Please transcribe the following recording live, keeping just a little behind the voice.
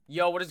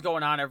Yo, what is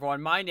going on,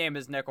 everyone? My name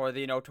is Nick, or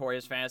the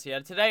Notorious Fantasy,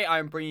 and today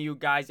I'm bringing you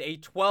guys a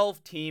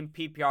 12-team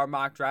PPR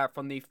mock draft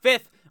from the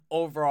 5th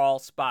overall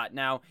spot.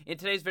 Now, in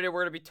today's video,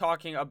 we're going to be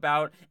talking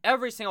about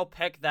every single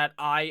pick that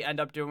I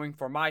end up doing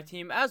for my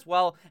team, as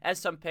well as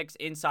some picks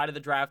inside of the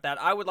draft that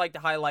I would like to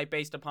highlight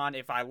based upon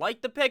if I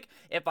like the pick,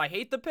 if I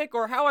hate the pick,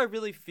 or how I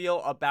really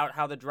feel about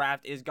how the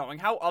draft is going,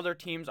 how other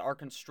teams are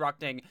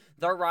constructing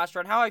their roster,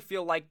 and how I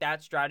feel like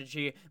that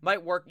strategy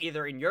might work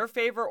either in your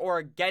favor or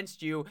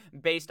against you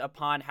based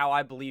upon how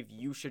I believe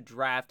you should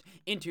draft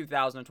in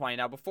 2020.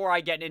 Now, before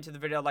I get into the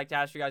video, I'd like to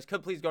ask you guys,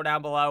 could please go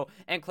down below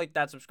and click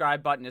that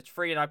subscribe button. It's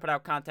free, and I put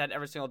out content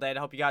every single day to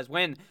help you guys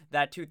win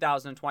that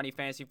 2020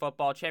 Fantasy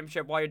Football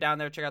Championship. While you're down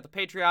there, check out the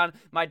Patreon.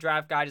 My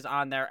draft guide is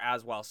on there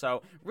as well.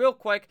 So, real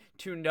quick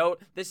to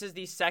note, this is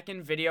the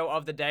second video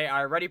of the day. I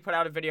already put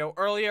out a video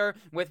earlier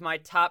with my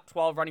top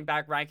 12 running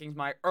back rankings,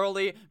 my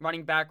early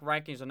running back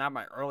rankings, or not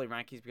my early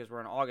rankings because we're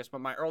in August,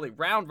 but my early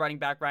round running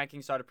back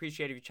rankings. So, I'd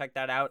appreciate if you check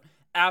that out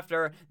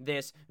after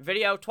this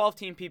video.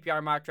 12-team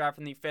PPR mock draft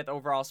from the 5th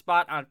overall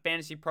spot on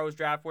Fantasy Pros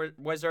Draft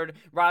Wizard.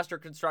 Roster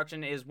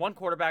construction is 1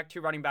 quarterback,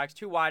 2 running backs,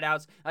 2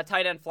 wideouts, a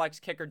tight end,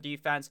 flex, kicker,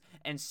 defense,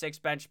 and 6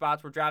 bench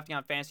spots. We're drafting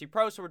on Fantasy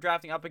Pros, so we're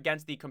drafting up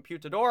against the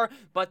Computador,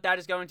 but that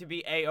is going to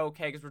be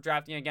A-okay because we're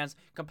drafting against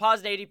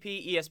Composite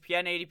ADP,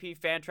 ESPN ADP,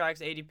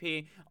 Fantrax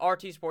ADP,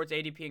 RT Sports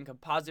ADP, and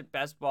Composite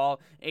Best Ball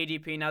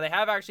ADP. Now, they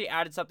have actually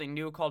added something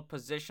new called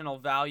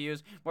positional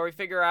values, where we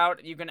figure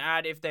out you can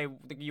add if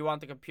you want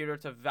the computer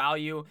to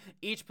value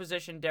each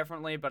position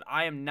differently, but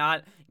I am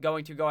not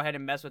going to go ahead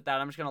and mess with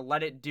that. I'm just going to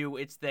let it do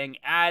its thing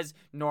as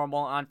normal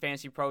on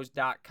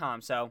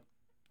fantasypros.com. So,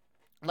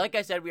 like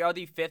I said, we are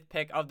the 5th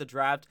pick of the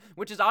draft,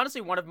 which is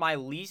honestly one of my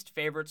least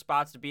favorite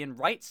spots to be in,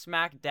 right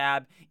smack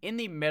dab in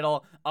the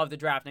middle of the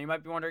draft. Now, you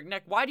might be wondering,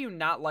 Nick, why do you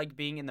not like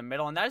being in the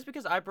middle? And that is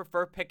because I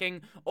prefer picking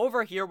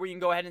over here where you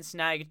can go ahead and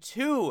snag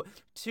two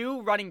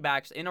running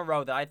backs in a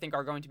row that I think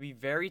are going to be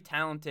very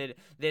talented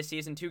this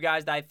season. 2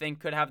 guys that I think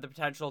could have the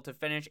potential to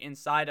finish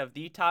inside of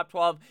the top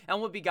 12 and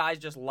would be guys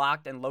just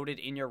locked and loaded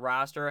in your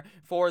roster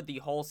for the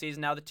whole season.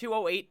 Now, the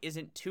 208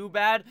 isn't too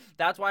bad.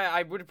 That's why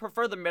I would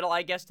prefer the middle,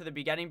 I guess, to the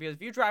beginning, because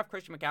if you draft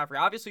Christian McCaffrey,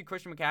 obviously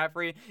Christian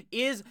McCaffrey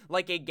is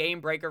like a game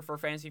breaker for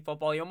fantasy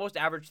football. He almost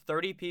averaged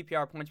 30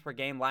 PPR points per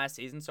game last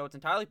season, so it's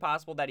entirely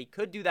possible that he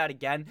could do that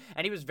again,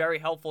 and he was very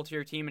helpful to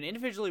your team and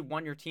individually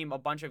won your team a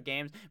bunch of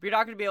games, but you're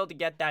not going to be able to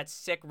get that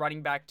sick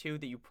running back 2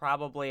 that you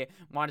probably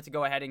wanted to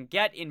go ahead and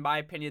get. In my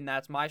opinion,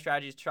 that's my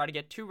strategy, is to try to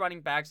get 2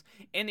 running backs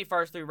in the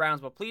first 3 rounds.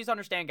 But please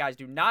understand, guys,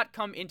 do not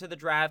come into the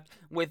draft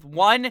with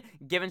one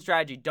given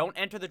strategy. Don't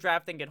enter the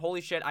draft thinking,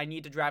 holy shit, I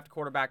need to draft a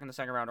quarterback in the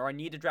 2nd round, or I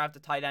need to draft a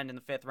tight end in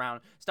the 5th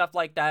round, stuff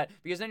like that,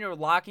 because then you're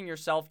locking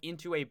yourself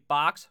into a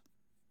box,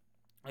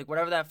 like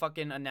whatever that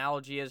fucking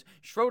analogy is,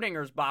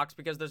 Schrodinger's box,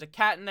 because there's a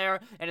cat in there,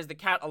 and is the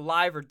cat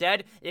alive or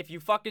dead? If you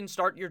fucking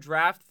start your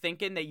draft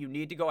thinking that you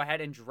need to go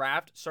ahead and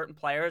draft certain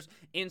players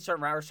in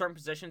certain rounds, or certain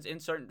positions in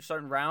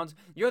certain rounds,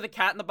 you're the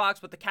cat in the box,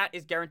 but the cat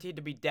is guaranteed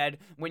to be dead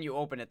when you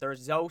open it.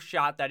 There's no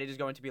shot that it is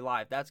going to be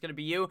live. That's going to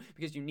be you,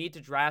 because you need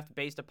to draft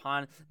based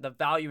upon the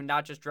value,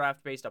 not just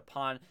draft based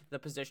upon the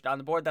position on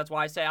the board. That's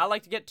why I say I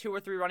like to get 2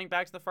 or 3 running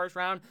backs in the 1st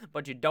round,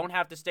 but you don't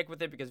have to stick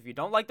with it, because if you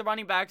don't like the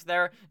running backs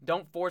there,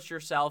 don't force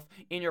yourself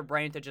in your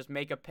brain to just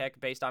make a pick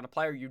based on a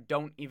player you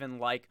don't even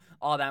like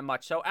all that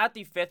much. So at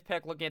the 5th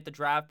pick, looking at the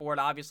draft board,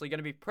 obviously going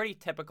to be pretty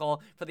typical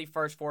for the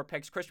first 4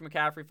 picks. Christian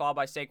McCaffrey, followed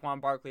by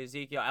Saquon Barkley,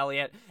 Ezekiel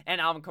Elliott, and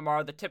Alvin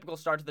Kamara. The typical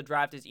start to the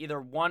draft is either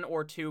 1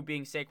 or 2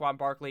 being Saquon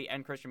Barkley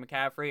and Christian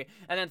McCaffrey,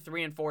 and then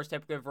 3 and 4 is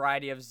typically a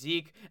variety of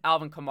Zeke,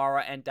 Alvin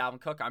Kamara, and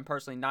Dalvin Cook. I'm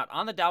personally not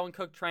on the Dalvin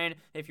Cook train.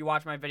 If you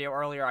watch my video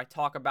earlier, I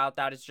talk about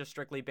that. It's just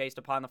strictly based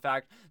upon the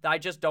fact that I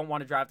just don't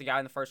want to draft a guy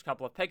in the first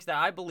couple of picks that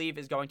I believe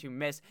is going to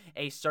miss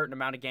a certain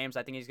amount of games.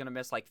 I think he's going to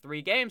miss like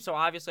 3 games, so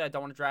obviously I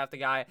don't want to draft the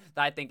guy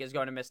that I think is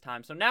going to miss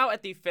time. So now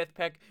at the 5th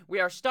pick, we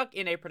are stuck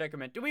in a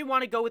predicament. Do we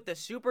want to go with the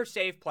super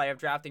safe play of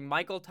drafting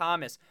Michael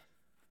Thomas,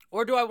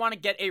 or do I want to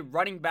get a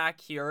running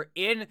back here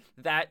in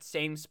that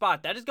same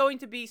spot? That is going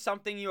to be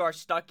something you are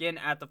stuck in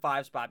at the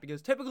 5 spot,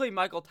 because typically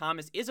Michael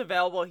Thomas is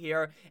available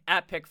here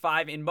at pick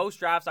 5. In most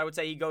drafts, I would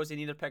say he goes in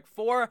either pick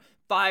 4,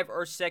 5,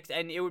 or 6,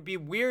 and it would be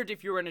weird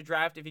if you were in a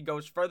draft if he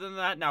goes further than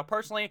that. Now,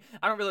 personally,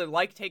 I don't really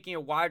like taking a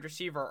wide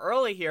receiver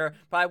early here,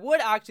 but I would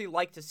actually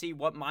like to see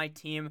what my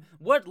team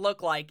would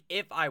look like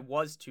if I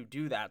was to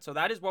do that. So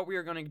that is what we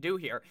are going to do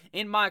here.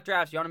 In mock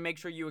drafts, you want to make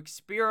sure you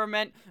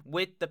experiment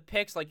with the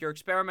picks like you're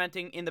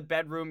experimenting in the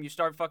bedroom. You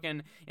start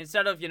fucking,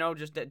 instead of,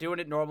 just doing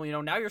it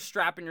normal, now you're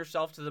strapping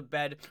yourself to the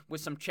bed with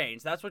some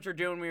chains. That's what you're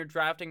doing when you're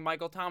drafting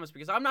Michael Thomas,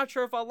 because I'm not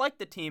sure if I'll like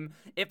the team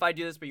if I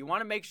do this, but you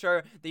want to make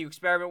sure that you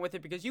experiment with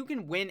it, because you can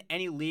can win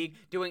any league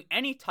doing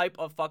any type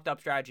of fucked up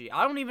strategy.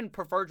 I don't even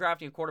prefer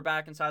drafting a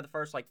quarterback inside the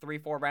first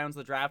 3-4 rounds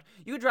of the draft.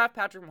 You could draft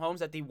Patrick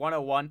Mahomes at the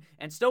 101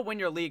 and still win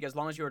your league as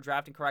long as you are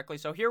drafting correctly.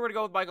 So here we're going to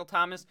go with Michael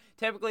Thomas.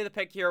 Typically the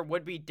pick here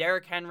would be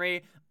Derrick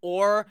Henry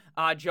or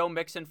Joe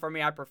Mixon for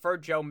me. I prefer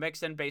Joe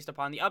Mixon based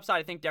upon the upside.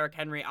 I think Derrick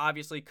Henry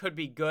obviously could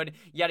be good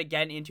yet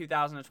again in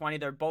 2020.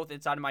 They're both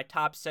inside of my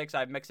top 6.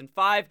 I have Mixon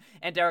 5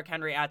 and Derrick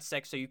Henry at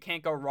 6, so you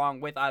can't go wrong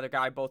with either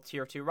guy, both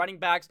tier 2 running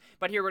backs.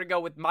 But here we're going to go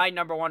with my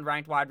number 1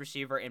 ranked wide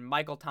receiver in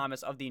Michael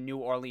Thomas of the New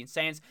Orleans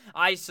Saints.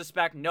 I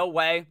suspect no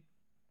way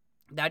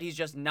that he's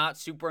just not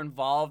super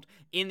involved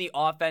in the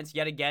offense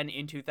yet again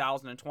in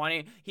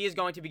 2020. He is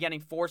going to be getting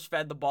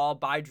force-fed the ball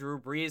by Drew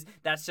Brees.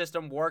 That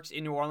system works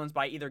in New Orleans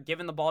by either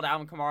giving the ball to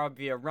Alvin Kamara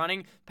via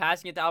running,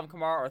 passing it to Alvin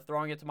Kamara, or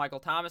throwing it to Michael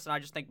Thomas, and I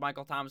just think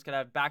Michael Thomas could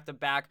have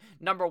back-to-back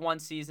number 1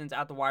 seasons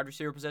at the wide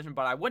receiver position,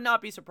 but I would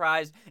not be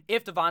surprised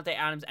if Davante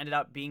Adams ended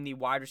up being the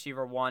wide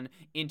receiver 1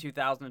 in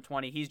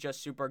 2020. He's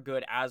just super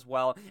good as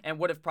well, and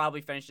would have probably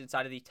finished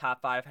inside of the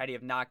top 5 had he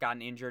have not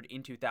gotten injured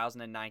in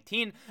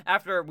 2019.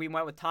 After we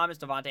went with Thomas,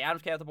 Davante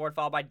Adams came off the board,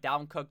 followed by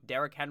Dalvin Cook,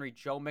 Derrick Henry,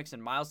 Joe Mixon,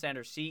 Miles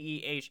Sanders,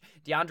 CEH,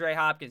 DeAndre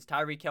Hopkins,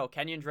 Tyreek Hill,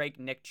 Kenyon Drake,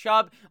 Nick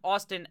Chubb,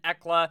 Austin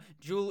Eckler,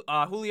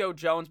 Julio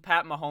Jones,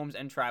 Pat Mahomes,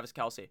 and Travis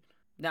Kelce.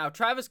 Now,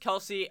 Travis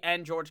Kelce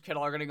and George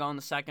Kittle are going to go in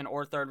the 2nd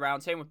or 3rd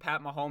round. Same with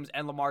Pat Mahomes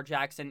and Lamar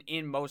Jackson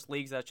in most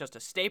leagues. That's just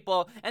a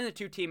staple. And the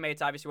 2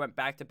 teammates obviously went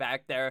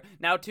back-to-back there.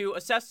 Now, to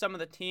assess some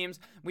of the teams,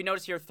 we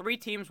notice here 3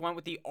 teams went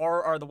with the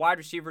wide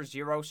receiver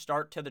 0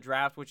 start to the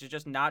draft, which is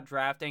just not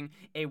drafting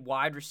a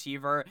wide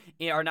receiver,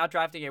 or not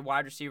drafting a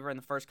wide receiver in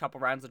the first couple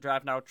rounds of the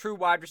draft. Now, a true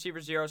wide receiver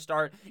 0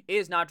 start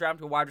is not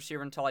drafting a wide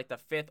receiver until the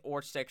 5th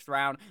or 6th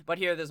round. But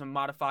here, there's a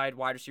modified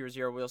wide receiver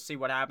 0. We'll see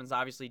what happens,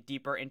 obviously,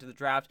 deeper into the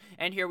draft.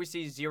 And here we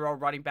see 0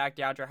 running back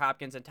DeAndre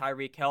Hopkins and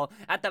Tyreek Hill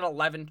at that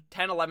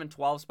 10, 11,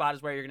 12 spot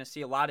is where you're going to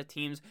see a lot of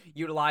teams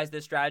utilize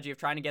this strategy of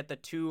trying to get the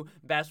 2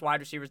 best wide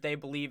receivers they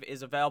believe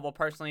is available.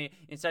 Personally,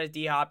 instead of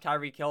D-Hop,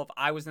 Tyreek Hill, if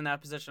I was in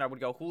that position, I would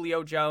go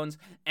Julio Jones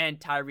and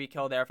Tyreek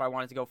Hill there if I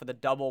wanted to go for the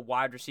double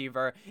wide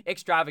receiver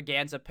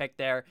extravaganza pick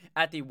there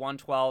at the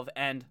 112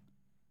 and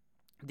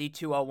the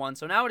 201.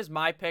 So now it is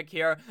my pick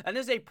here, and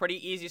this is a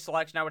pretty easy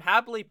selection. I would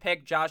happily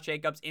pick Josh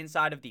Jacobs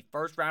inside of the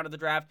 1st round of the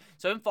draft,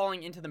 so him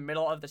falling into the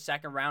middle of the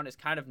 2nd round is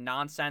kind of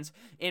nonsense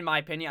in my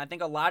opinion. I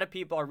think a lot of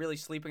people are really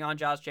sleeping on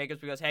Josh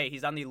Jacobs because, hey,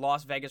 he's on the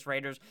Las Vegas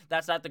Raiders.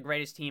 That's not the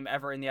greatest team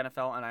ever in the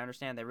NFL, and I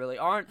understand they really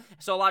aren't,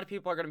 so a lot of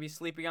people are going to be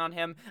sleeping on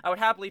him. I would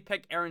happily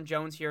pick Aaron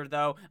Jones here,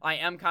 though. I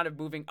am kind of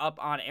moving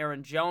up on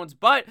Aaron Jones,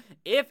 but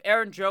if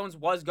Aaron Jones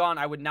was gone,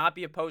 I would not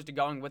be opposed to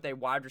going with a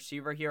wide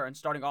receiver here and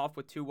starting off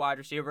with 2 wide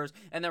receivers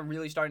and then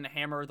really starting to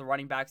hammer the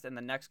running backs in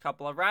the next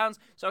couple of rounds.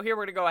 So here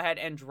we're going to go ahead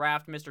and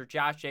draft Mr.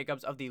 Josh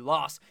Jacobs of the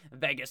Las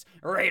Vegas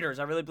Raiders.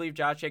 I really believe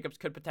Josh Jacobs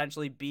could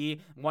potentially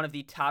be one of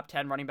the top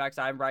 10 running backs.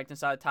 I'm ranked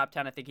inside the top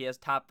 10. I think he has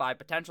top 5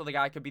 potential. The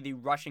guy could be the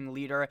rushing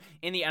leader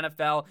in the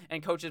NFL,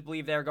 and coaches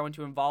believe they're going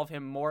to involve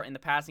him more in the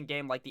passing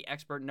game like the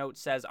expert note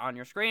says on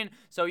your screen.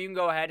 So you can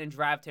go ahead and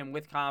draft him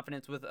with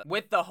confidence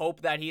with the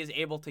hope that he is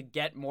able to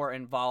get more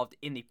involved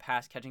in the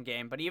pass catching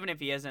game. But even if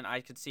he isn't,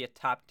 I could see a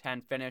top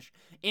 10 finish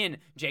in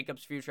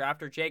Jacobs' future.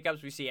 After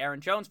Jacobs, we see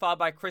Aaron Jones, followed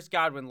by Chris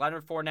Godwin,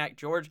 Leonard Fournette,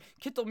 George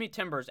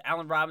Kittle-Me-Timbers,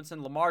 Allen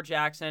Robinson, Lamar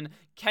Jackson,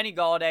 Kenny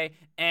Golladay,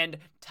 and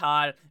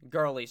Todd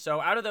Gurley.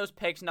 So out of those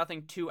picks,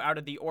 nothing too out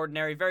of the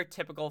ordinary. Very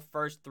typical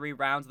first 3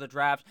 rounds of the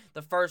draft.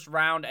 The 1st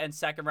round and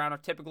 2nd round are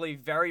typically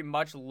very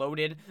much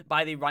loaded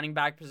by the running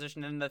back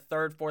position. And the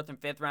 3rd, 4th,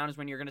 and 5th round is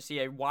when you're going to see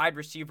a wide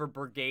receiver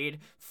brigade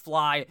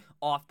fly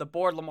off the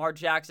board. Lamar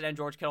Jackson and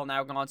George Kittle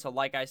now gone. So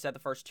like I said, the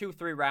first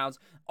 2-3 rounds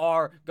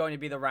are going to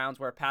be the rounds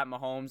where Pat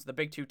Mahomes, the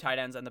big 2 tight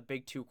ends, and the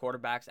big 2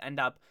 quarterbacks end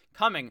up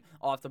coming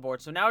off the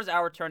board. So now is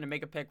our turn to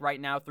make a pick right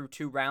now through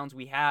 2 rounds.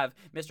 We have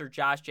Mr.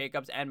 Josh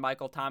Jacobs and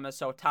Michael Thomas.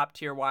 So top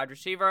tier wide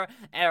receiver,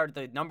 or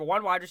the number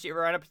 1 wide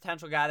receiver, and a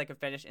potential guy that could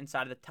finish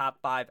inside of the top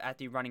 5 at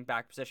the running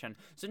back position.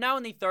 So now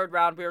in the 3rd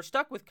round, we are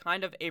stuck with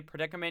kind of a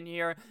predicament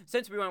here.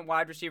 Since we went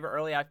wide receiver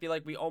early, I feel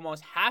like we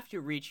almost have to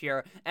reach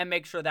here and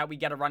make sure that we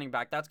get a running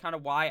back. That's kind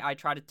of why I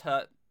try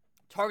to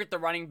target the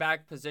running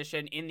back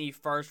position in the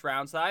 1st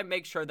round, so I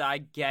make sure that I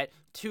get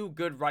 2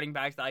 good running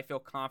backs that I feel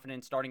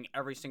confident starting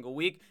every single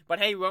week. But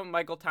hey, we went with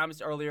Michael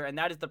Thomas earlier, and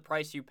that is the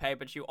price you pay,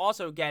 but you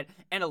also get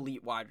an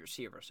elite wide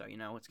receiver. So,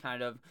 it's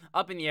kind of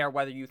up in the air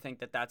whether you think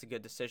that that's a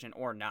good decision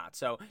or not.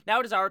 So now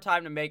it is our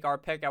time to make our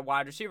pick at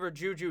wide receiver.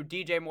 Juju,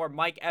 DJ Moore,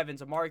 Mike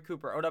Evans, Amari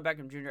Cooper, Odell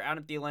Beckham Jr.,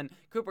 Adam Thielen,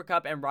 Cooper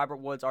Kupp, and Robert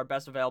Woods are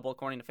best available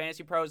according to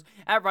Fantasy Pros.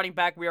 At running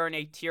back, we are in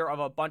a tier of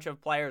a bunch of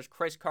players: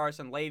 Chris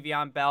Carson,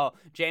 Le'Veon Bell,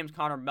 James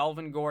Conner,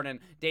 Melvin Gordon,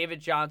 David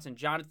Johnson,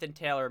 Jonathan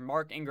Taylor,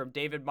 Mark Ingram,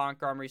 David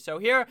Montgomery. So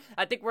here,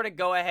 I think we're going to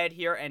go ahead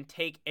here and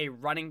take a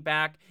running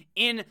back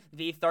in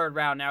the 3rd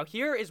round. Now,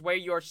 here is where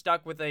you're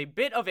stuck with a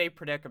bit of a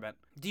predicament.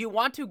 Do you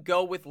want to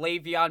go with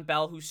Le'Veon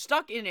Bell, who's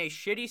stuck in a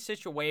shitty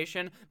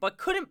situation, but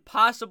couldn't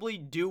possibly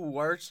do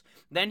worse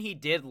than he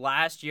did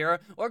last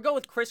year? Or go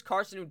with Chris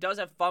Carson, who does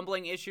have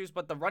fumbling issues,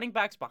 but the running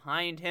backs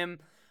behind him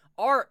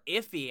are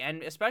iffy,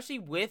 and especially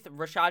with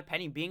Rashad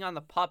Penny being on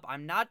the pup,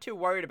 I'm not too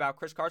worried about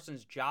Chris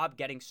Carson's job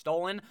getting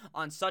stolen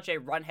on such a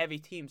run-heavy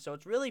team. So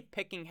it's really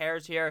picking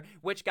hairs here,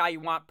 which guy you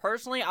want.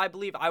 Personally, I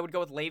believe I would go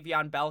with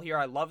Le'Veon Bell here.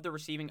 I love the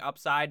receiving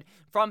upside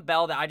from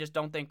Bell that I just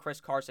don't think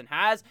Chris Carson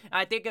has. And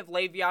I think if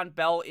Le'Veon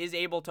Bell is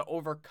able to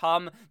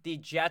overcome the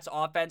Jets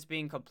offense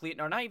being complete,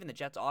 or not even the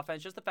Jets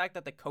offense, just the fact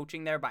that the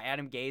coaching there by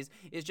Adam Gase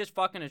is just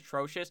fucking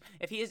atrocious.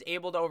 If he is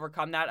able to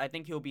overcome that, I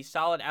think he'll be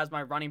solid as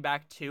my running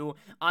back 2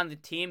 on the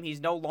team.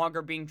 He's no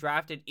longer being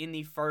drafted in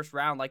the first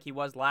round like he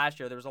was last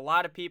year. There was a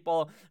lot of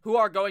people who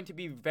are going to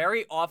be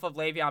very off of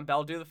Le'Veon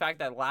Bell due to the fact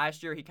that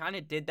last year he kind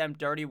of did them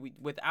dirty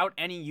without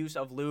any use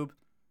of lube.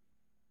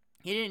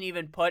 He didn't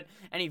even put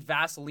any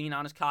Vaseline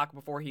on his cock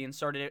before he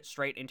inserted it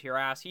straight into your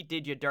ass. He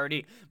did you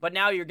dirty. But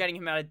now you're getting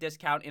him at a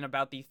discount in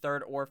about the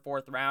 3rd or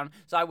 4th round.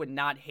 So I would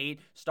not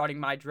hate starting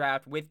my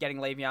draft with getting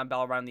Le'Veon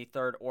Bell around the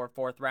 3rd or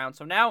 4th round.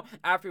 So now,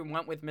 after we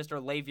went with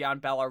Mr.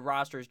 Le'Veon Bell, our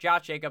rosters,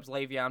 Josh Jacobs,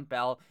 Le'Veon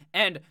Bell,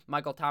 and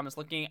Michael Thomas.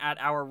 Looking at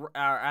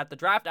at the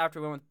draft, after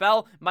we went with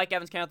Bell, Mike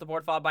Evans came off the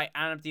board, followed by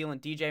Adam Thielen,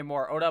 DJ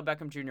Moore, Odell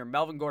Beckham Jr.,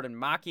 Melvin Gordon,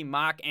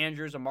 Mock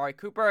Andrews, Amari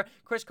Cooper,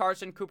 Chris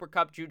Carson, Cooper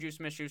Kupp, Juju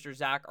Smith-Schuster,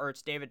 Zach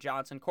Ertz, David Johnson,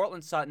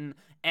 Cortland Sutton,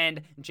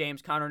 and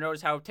James Conner.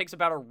 Notice how it takes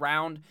about a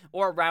round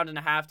or a round and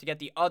a half to get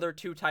the other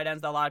 2 tight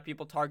ends that a lot of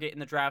people target in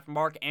the draft,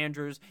 Mark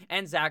Andrews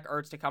and Zach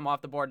Ertz, to come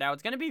off the board. Now,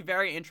 it's going to be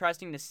very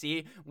interesting to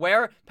see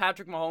where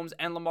Patrick Mahomes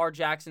and Lamar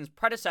Jackson's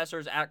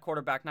predecessors at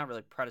quarterback, not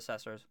really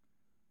predecessors,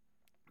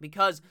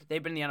 because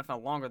they've been in the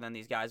NFL longer than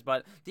these guys,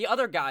 but the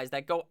other guys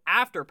that go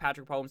after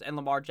Patrick Mahomes and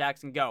Lamar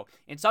Jackson go.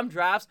 In some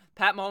drafts,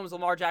 Pat Mahomes,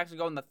 Lamar Jackson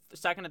go in the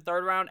 2nd and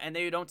 3rd round, and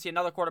then you don't see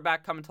another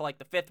quarterback come until like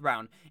the 5th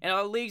round. In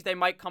other leagues, they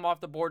might come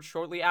off the board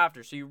shortly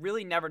after, so you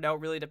really never know.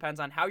 It really depends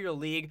on how your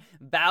league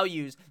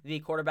values the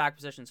quarterback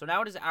position. So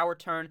now it is our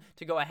turn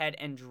to go ahead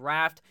and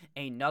draft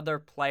another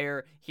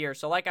player here.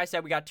 So like I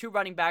said, we got 2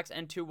 running backs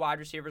and 2 wide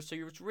receivers, so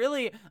it's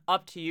really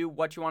up to you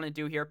what you want to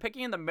do here.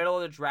 Picking in the middle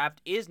of the draft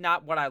is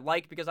not what I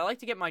like, because I like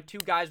to get my 2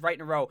 guys right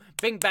in a row.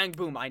 Bing, bang,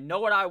 boom. I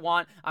know what I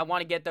want. I want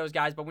to get those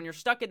guys. But when you're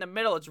stuck in the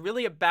middle, it's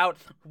really about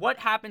what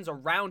happens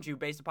around you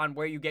based upon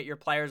where you get your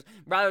players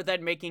rather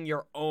than making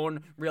your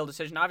own real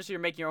decision. Obviously, you're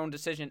making your own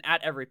decision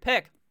at every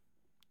pick.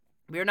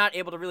 We are not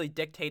able to really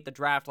dictate the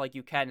draft like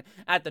you can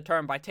at the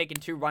turn by taking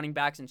 2 running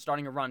backs and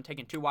starting a run,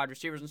 taking 2 wide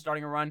receivers and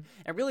starting a run,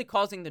 and really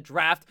causing the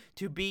draft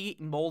to be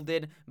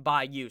molded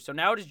by you. So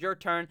now it is your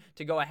turn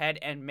to go ahead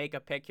and make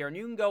a pick here, and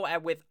you can go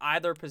with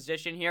either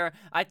position here.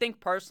 I think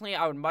personally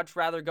I would much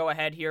rather go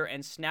ahead here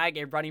and snag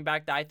a running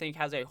back that I think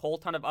has a whole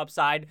ton of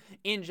upside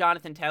in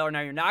Jonathan Taylor.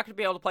 Now, you're not going to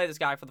be able to play this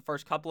guy for the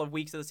first couple of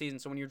weeks of the season,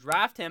 so when you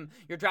draft him,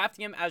 you're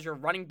drafting him as your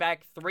running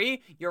back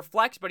 3, your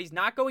flex, but he's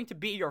not going to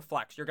be your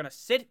flex. You're going to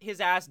sit his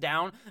ass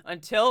down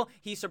until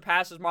he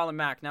surpasses Marlon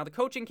Mack. Now, the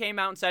coaching came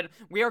out and said,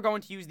 we are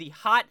going to use the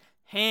hot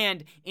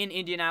hand in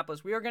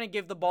Indianapolis. We are going to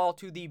give the ball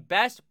to the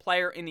best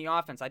player in the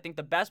offense. I think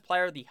the best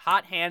player, the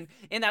hot hand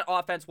in that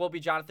offense, will be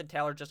Jonathan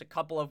Taylor just a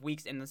couple of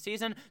weeks in the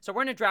season. So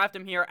we're going to draft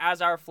him here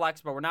as our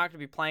flex, but we're not going to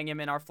be playing him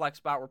in our flex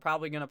spot. We're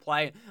probably going to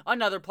play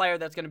another player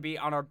that's going to be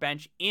on our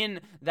bench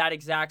in that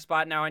exact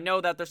spot. Now, I know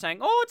that they're saying,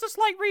 oh, it's a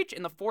slight reach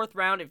in the 4th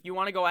round. If you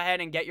want to go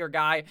ahead and get your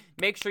guy,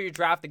 make sure you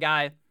draft the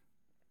guy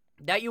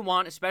that you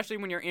want, especially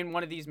when you're in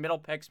one of these middle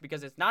picks,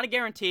 because it's not a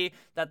guarantee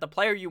that the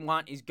player you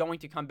want is going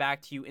to come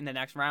back to you in the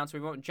next round. So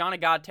we went with Johnny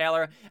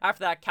Taylor. After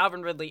that,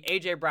 Calvin Ridley,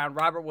 A.J. Brown,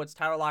 Robert Woods,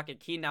 Tyler Lockett,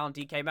 Keenan Allen,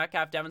 DK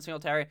Metcalf, Devin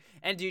Singletary,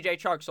 and DJ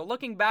Chark. So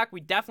looking back, we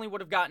definitely would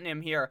have gotten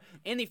him here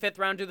in the 5th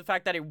round due to the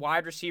fact that a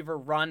wide receiver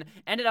run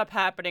ended up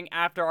happening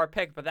after our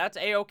pick. But that's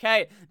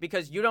A-okay,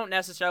 because you don't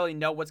necessarily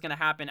know what's going to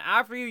happen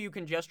after you. You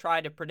can just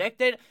try to predict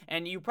it,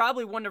 and you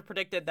probably wouldn't have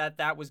predicted that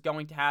that was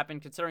going to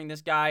happen, considering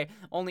this guy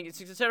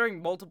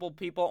considering multiple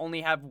people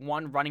only have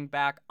 1 running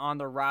back on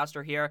the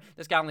roster here.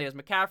 This guy only has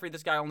McCaffrey.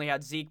 This guy only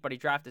had Zeke, but he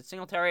drafted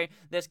Singletary.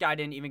 This guy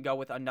didn't even go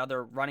with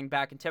another running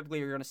back, and typically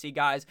you're going to see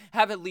guys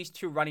have at least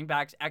 2 running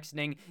backs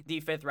exiting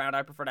the 5th round.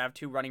 I prefer to have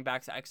 2 running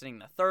backs exiting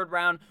the 3rd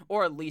round,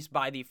 or at least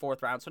by the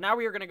 4th round. So now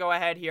we are going to go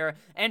ahead here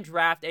and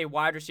draft a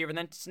wide receiver, and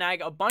then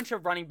snag a bunch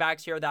of running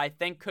backs here that I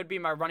think could be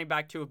my running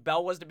back 2 if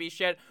Bell was to be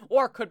shit,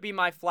 or could be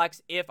my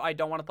flex if I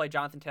don't want to play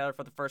Jonathan Taylor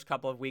for the first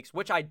couple of weeks,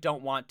 which I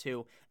don't want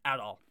to at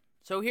all.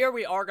 So here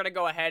we are going to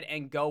go ahead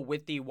and go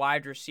with the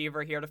wide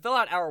receiver here to fill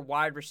out our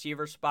wide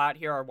receiver spot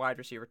here, our wide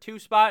receiver 2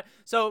 spot.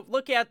 So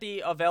look at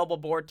the available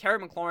board. Terry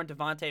McLaurin,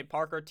 Devontae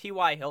Parker,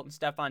 T.Y. Hilton,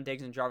 Stephon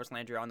Diggs, and Jarvis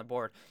Landry on the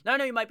board. Now I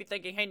know you might be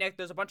thinking, hey Nick,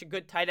 there's a bunch of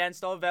good tight ends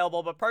still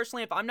available, but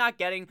personally, if I'm not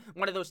getting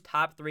one of those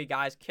top 3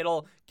 guys,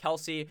 Kittle,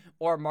 Kelsey,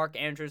 or Mark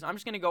Andrews, I'm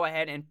just going to go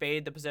ahead and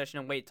fade the position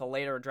and wait till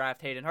later and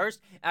draft Hayden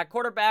Hurst. At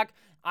quarterback,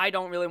 I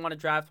don't really want to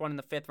draft one in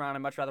the 5th round.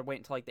 I'd much rather wait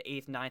until like the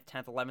 8th, 9th,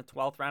 10th, 11th,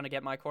 12th round to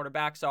get my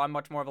quarterback. So I'm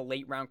much more of a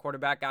late round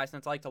quarterback guy,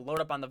 since I like to load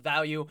up on the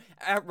value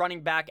at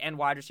running back and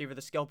wide receiver,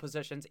 the skill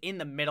positions in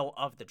the middle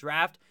of the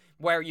draft,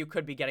 where you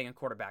could be getting a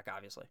quarterback,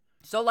 obviously.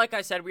 So like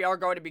I said, we are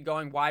going to be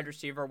going wide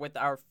receiver with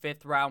our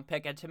 5th round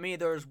pick. And to me,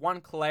 there's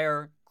one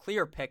clear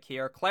clear pick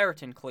here,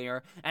 Claritin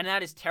Clear, and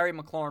that is Terry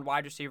McLaurin,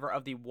 wide receiver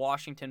of the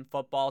Washington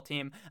football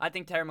team. I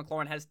think Terry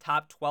McLaurin has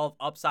top 12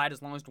 upside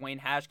as long as Dwayne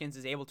Haskins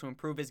is able to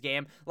improve his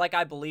game like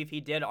I believe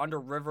he did under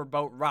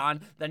Riverboat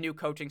Ron, the new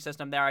coaching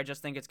system there. I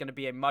just think it's going to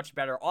be a much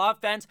better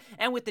offense,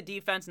 and with the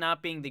defense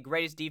not being the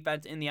greatest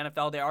defense in the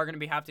NFL, they are going to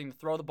be having to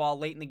throw the ball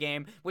late in the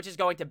game, which is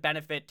going to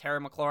benefit Terry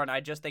McLaurin. I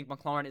just think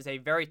McLaurin is a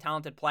very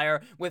talented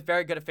player with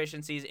very good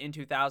efficiencies in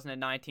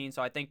 2019,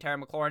 so I think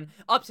Terry McLaurin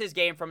ups his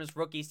game from his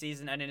rookie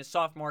season, and in his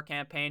sophomore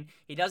campaign,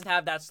 he doesn't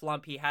have that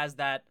slump. He has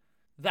that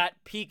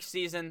peak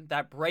season,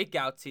 that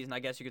breakout season, I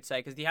guess you could say,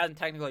 because he hasn't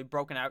technically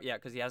broken out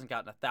yet because he hasn't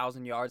gotten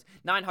 1,000 yards.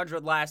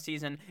 900 last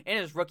season in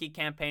his rookie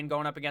campaign,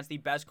 going up against the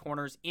best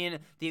corners in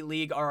the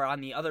league or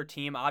on the other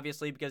team,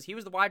 obviously, because he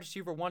was the wide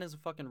receiver 1 as a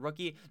fucking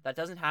rookie. That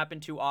doesn't happen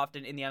too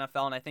often in the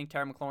NFL, and I think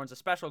Terry McLaurin's a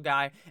special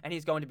guy, and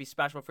he's going to be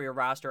special for your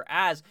roster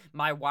as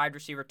my wide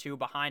receiver 2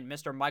 behind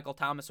Mr. Michael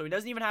Thomas. So he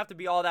doesn't even have to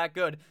be all that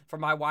good for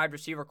my wide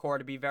receiver core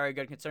to be very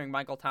good, considering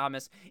Michael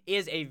Thomas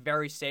is a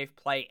very safe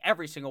play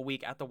every single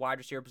week at the wide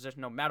receiver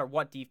position, no matter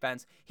what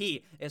defense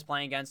he is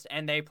playing against,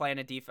 and they play in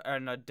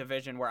a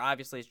division where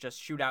obviously it's just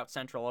shootout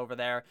central over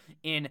there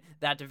in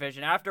that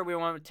division. After we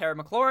went with Terry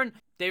McLaurin,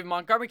 David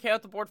Montgomery came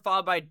out the board,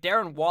 followed by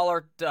Darren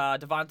Waller,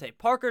 Devontae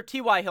Parker,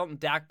 T.Y. Hilton,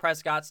 Dak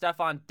Prescott,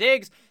 Stephon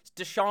Diggs,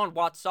 Deshaun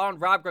Watson,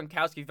 Rob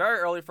Gronkowski very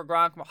early for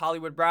Gronk,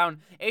 Hollywood Brown,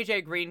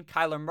 A.J. Green,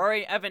 Kyler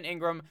Murray, Evan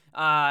Ingram,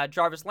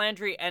 Jarvis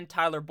Landry, and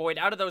Tyler Boyd.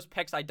 Out of those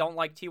picks, I don't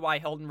like T.Y.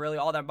 Hilton really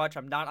all that much.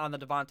 I'm not on the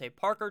Devontae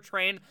Parker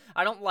train.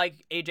 I don't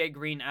like A.J.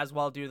 Green as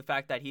well due to the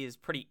fact that he is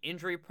pretty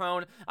injury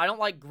prone. I don't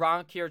like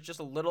Gronk here.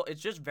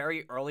 It's just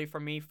very early for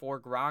me for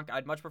Gronk.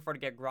 I'd much prefer to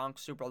get Gronk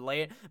super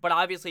late, but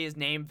obviously his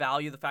name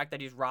value, the fact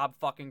that he's Rob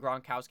fucking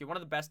Gronkowski, one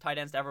of the best tight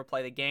ends to ever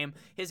play the game,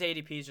 his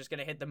ADP is just going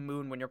to hit the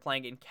moon when you're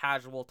playing in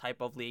casual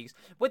type of leagues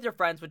with your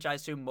friends, which I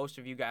assume most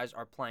of you guys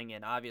are playing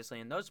in, obviously.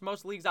 And those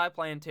most leagues I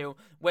play into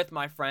with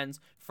my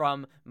friends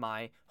from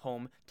my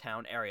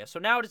hometown area. So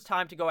now it is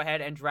time to go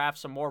ahead and draft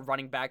some more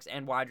running backs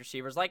and wide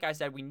receivers. Like I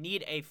said, we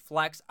need a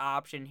flex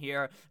option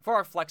here for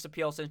our flex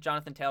appeal, since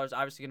Jonathan Taylor is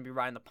obviously going to be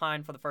riding the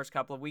pine for the first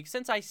couple of weeks.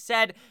 Since I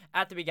said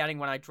at the beginning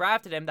when I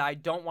drafted him that I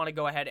don't want to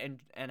go ahead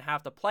and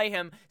have to play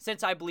him,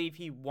 since I believe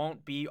he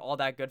won't be all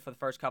that good for the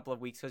first couple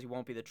of weeks because he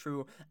won't be the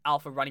true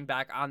alpha running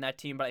back on that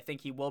team, but I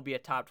think he will be a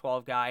top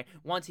 12 guy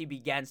once he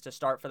begins to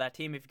start for that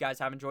team. If you guys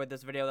have enjoyed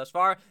this video thus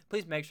far,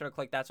 please make sure to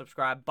click that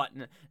subscribe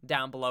button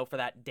down below for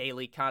that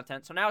daily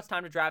content. So now it's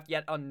time to draft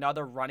yet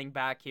another running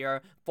back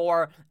here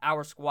for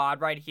our squad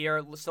right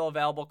here. Still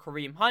available: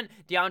 Kareem Hunt,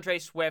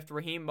 DeAndre Swift,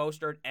 Raheem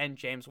Mostert, and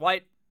James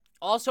White.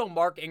 Also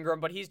Mark Ingram,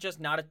 but he's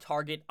just not a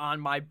target on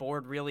my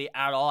board really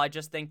at all. I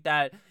just think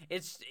that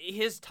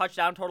his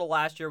touchdown total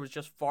last year was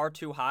just far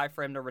too high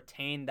for him to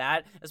retain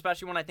that,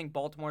 especially when I think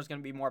Baltimore is going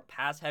to be more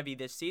pass-heavy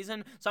this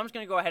season. So I'm just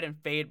going to go ahead and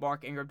fade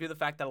Mark Ingram due to the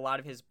fact that a lot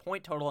of his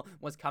point total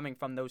was coming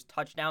from those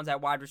touchdowns at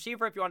wide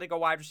receiver. If you want to go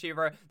wide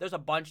receiver, there's a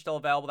bunch still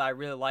available that I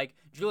really like.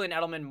 Julian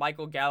Edelman,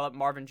 Michael Gallup,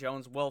 Marvin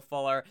Jones, Will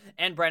Fuller,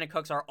 and Brandon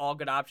Cooks are all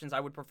good options. I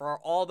would prefer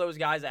all those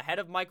guys ahead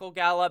of Michael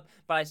Gallup,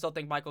 but I still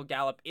think Michael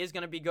Gallup is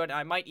going to be good.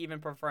 I might even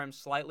prefer him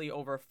slightly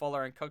over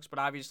Fuller and Cooks, but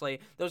obviously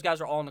those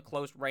guys are all in a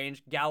close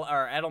range.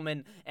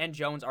 Edelman and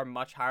Jones are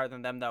much higher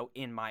than them, though,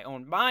 in my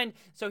own mind.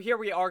 So here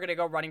we are going to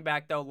go running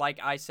back, though, like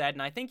I said,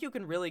 and I think you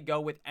can really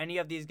go with any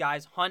of these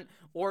guys, Hunt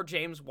or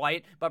James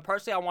White, but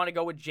personally I want to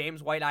go with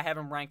James White. I have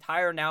him ranked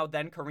higher now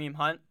than Kareem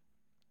Hunt.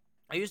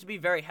 I used to be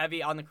very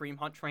heavy on the Kareem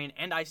Hunt train,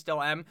 and I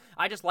still am.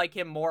 I just like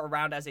him more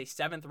around as a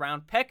 7th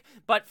round pick,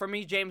 but for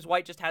me, James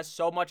White just has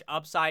so much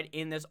upside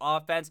in this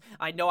offense.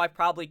 I know I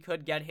probably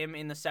could get him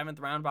in the 7th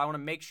round, but I want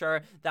to make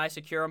sure that I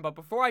secure him. But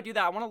before I do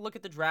that, I want to look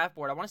at the draft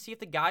board. I want to see if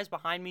the guys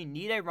behind me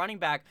need a running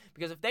back,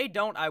 because if they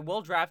don't, I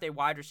will draft a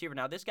wide receiver.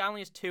 Now, this guy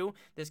only has 2,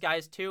 this guy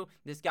has 2,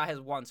 this guy has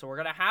 1, so we're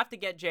going to have to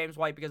get James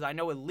White, because I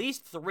know at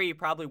least 3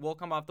 probably will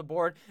come off the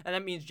board, and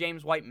that means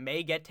James White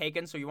may get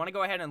taken. So you want to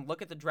go ahead and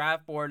look at the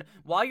draft board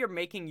while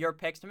you're making your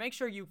picks to make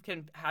sure you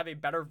can have a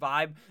better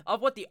vibe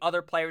of what the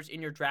other players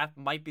in your draft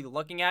might be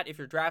looking at. If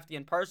you're drafting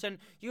in person,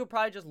 you would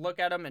probably just look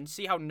at them and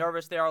see how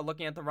nervous they are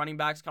looking at the running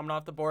backs coming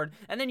off the board,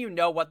 and then you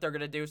know what they're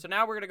going to do. So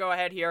now we're going to go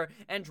ahead here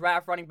and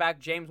draft running back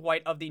James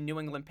White of the New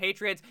England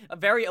Patriots, a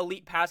very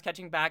elite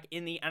pass-catching back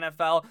in the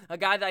NFL, a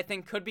guy that I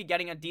think could be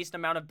getting a decent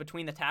amount of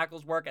between the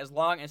tackles work as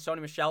long as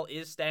Sony Michel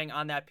is staying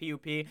on that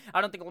PUP.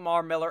 I don't think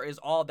Lamar Miller is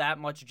all that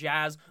much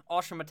jazz,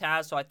 Austin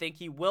Mataz, so I think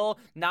he will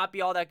not be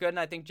all that good, and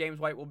I think James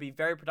White will be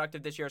very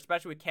productive this year,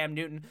 especially with Cam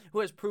Newton, who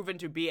has proven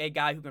to be a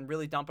guy who can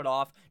really dump it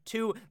off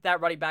to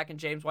that running back, and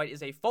James White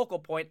is a focal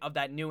point of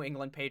that New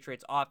England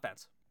Patriots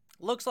offense.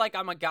 Looks like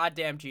I'm a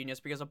goddamn genius,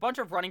 because a bunch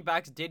of running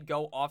backs did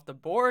go off the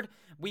board.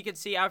 We could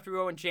see after we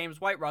go in James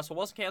White, Russell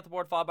Wilson came off the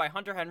board, followed by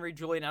Hunter Henry,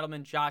 Julian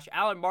Edelman, Josh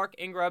Allen, Mark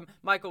Ingram,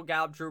 Michael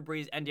Gallup, Drew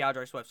Brees, and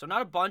DeAndre Swift. So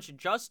not a bunch,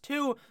 just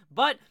 2,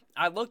 but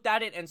I looked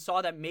at it and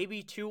saw that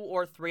maybe 2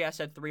 or 3, I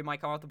said 3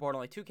 might come off the board,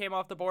 only 2 came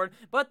off the board,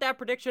 but that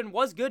prediction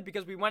was good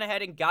because we went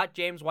ahead and got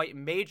James White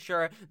and made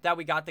sure that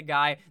we got the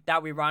guy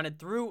that we wanted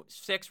through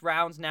 6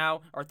 rounds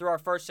now, or through our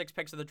first 6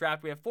 picks of the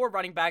draft. We have 4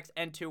 running backs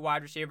and 2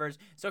 wide receivers,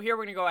 so here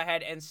we're going to go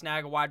ahead and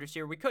snag a wide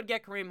receiver. We could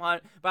get Kareem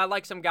Hunt, but I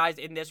like some guys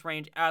in this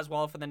range as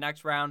well for the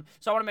next round,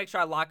 so I want to make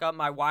sure I lock up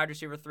my wide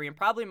receiver 3 and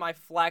probably my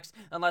flex,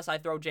 unless I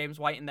throw James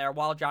White in there,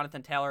 while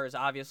Jonathan Taylor is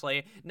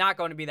obviously not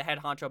going to be the head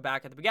honcho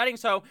back at the beginning.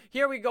 So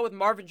here we go with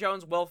Marvin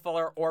Jones, Will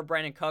Fuller, or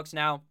Brandin Cooks.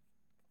 Now,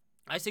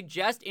 I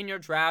suggest in your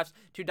drafts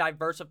to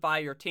diversify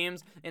your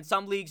teams. In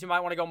some leagues, you might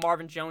want to go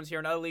Marvin Jones here.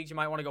 In other leagues, you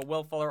might want to go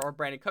Will Fuller or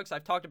Brandin Cooks.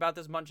 I've talked about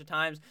this a bunch of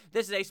times.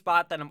 This is a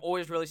spot that I'm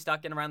always really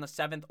stuck in around the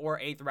 7th or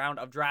 8th round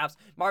of drafts.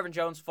 Marvin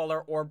Jones,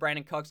 Fuller, or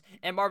Brandin Cooks.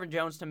 And Marvin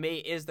Jones, to me,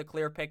 is the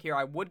clear pick here.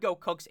 I would go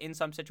Cooks in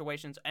some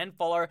situations and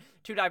Fuller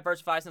to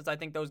diversify, since I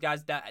think those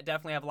guys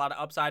definitely have a lot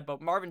of upside.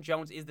 But Marvin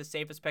Jones is the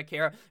safest pick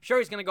here. Sure,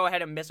 he's going to go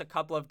ahead and miss a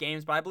couple of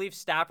games, but I believe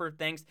Stafford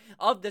thinks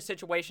of the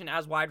situation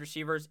as wide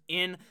receivers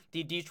in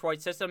the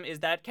Detroit system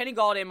is that Kenny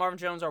Golladay and Marvin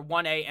Jones are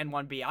 1A and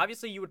 1B.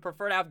 Obviously, you would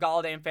prefer to have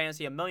Golladay in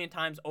fantasy a million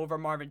times over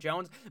Marvin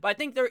Jones, but I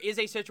think there is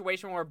a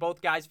situation where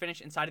both guys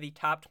finish inside of the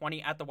top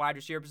 20 at the wide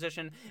receiver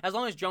position, as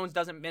long as Jones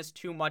doesn't miss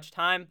too much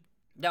time.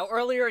 Now,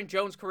 earlier in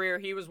Jones' career,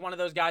 he was one of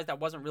those guys that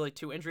wasn't really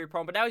too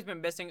injury-prone, but now he's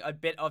been missing a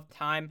bit of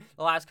time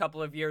the last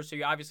couple of years, so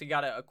you obviously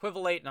got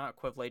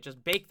to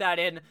just bake that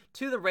in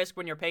to the risk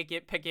when you're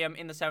picking him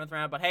in the 7th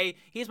round. But hey,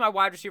 he's my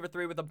wide receiver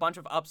 3 with a bunch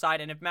of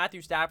upside, and if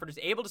Matthew Stafford is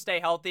able to stay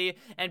healthy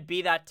and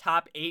be that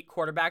top 8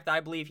 quarterback that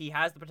I believe he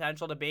has the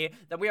potential to be,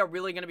 then we are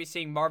really going to be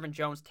seeing Marvin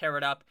Jones tear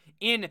it up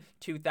in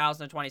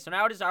 2020. So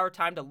now it is our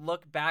time to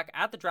look back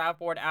at the draft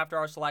board after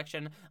our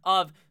selection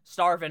of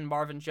starvin'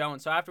 Marvin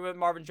Jones. So after we went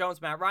Marvin Jones,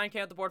 Matt Ryan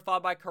came at the board,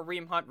 followed by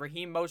Kareem Hunt,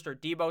 Raheem Mostert,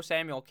 Deebo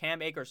Samuel,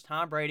 Cam Akers,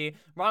 Tom Brady,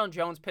 Ronald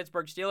Jones,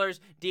 Pittsburgh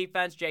Steelers,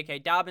 defense, J.K.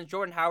 Dobbins,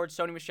 Jordan Howard,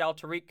 Sony Michel,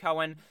 Tariq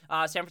Cohen,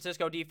 San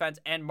Francisco defense,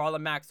 and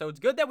Marlon Mack. So it's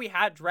good that we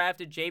had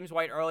drafted James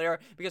White earlier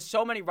because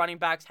so many running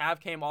backs have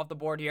came off the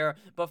board here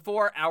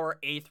before our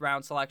 8th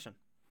round selection.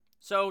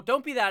 So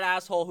don't be that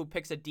asshole who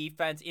picks a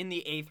defense in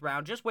the 8th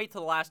round. Just wait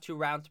till the last 2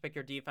 rounds to pick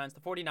your defense. The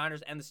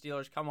 49ers and the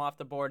Steelers come off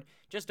the board.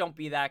 Just don't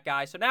be that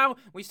guy. So now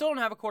we still don't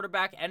have a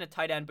quarterback and a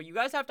tight end, but you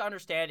guys have to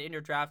understand in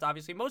your draft,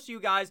 obviously, most of you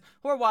guys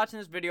who are watching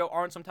this video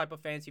aren't some type of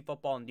fantasy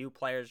football new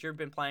players. You've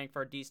been playing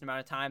for a decent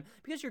amount of time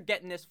because you're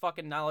getting this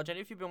fucking knowledge. And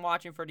if you've been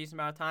watching for a decent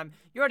amount of time,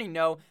 you already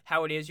know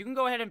how it is. You can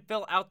go ahead and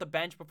fill out the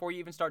bench before you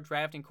even start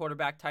drafting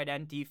quarterback, tight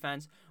end,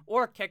 defense,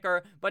 or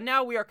kicker. But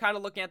now we are kind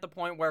of looking at the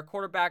point where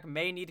quarterback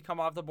may need to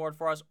come off the board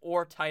for us,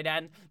 or tight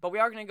end, but we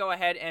are going to go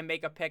ahead and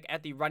make a pick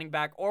at the running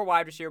back or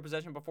wide receiver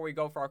position before we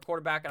go for our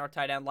quarterback and our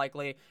tight end,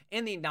 likely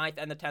in the 9th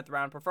and the 10th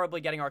round, preferably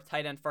getting our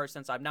tight end first,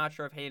 since I'm not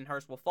sure if Hayden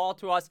Hurst will fall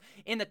to us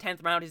in the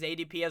 10th round. His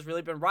ADP has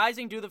really been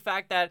rising due to the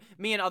fact that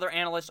me and other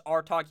analysts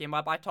are talking him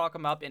up. I talk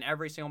him up in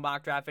every single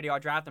mock draft video. I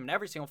draft him in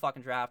every single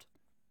fucking draft.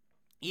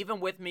 Even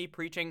with me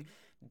preaching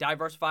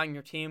diversifying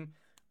your team,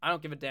 I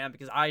don't give a damn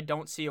because I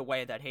don't see a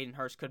way that Hayden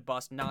Hurst could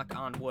bust. Knock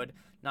on wood.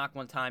 Knock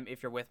one time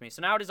if you're with me.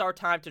 So now it is our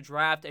time to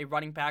draft a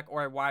running back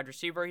or a wide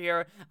receiver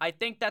here. I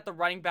think that the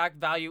running back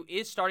value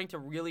is starting to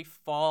really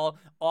fall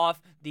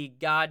off the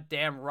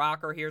goddamn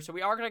rocker here. So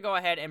we are going to go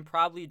ahead and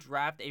probably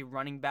draft a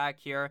running back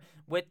here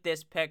with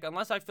this pick,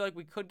 unless I feel like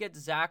we could get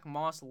Zach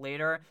Moss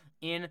later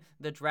in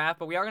the draft,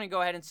 but we are going to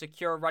go ahead and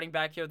secure a running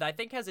back here that I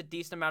think has a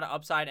decent amount of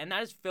upside, and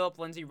that is Phillip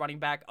Lindsay, running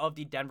back of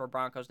the Denver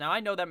Broncos. Now, I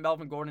know that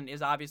Melvin Gordon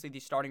is obviously the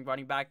starting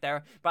running back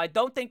there, but I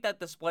don't think that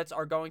the splits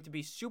are going to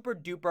be super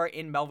duper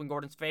in Melvin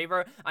Gordon's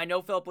favor. I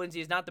know Phillip Lindsay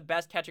is not the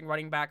best catching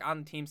running back on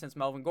the team since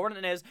Melvin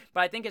Gordon is,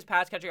 but I think his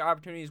pass catching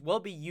opportunities will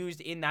be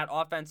used in that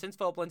offense since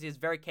Phillip Lindsay is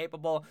very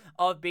capable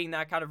of being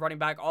that kind of running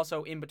back,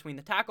 also in between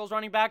the tackles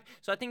running back.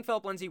 So I think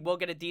Phillip Lindsay will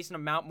get a decent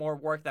amount more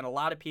work than a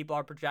lot of people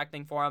are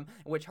projecting for him,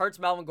 which hurts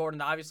Melvin Gordon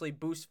to obviously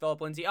boost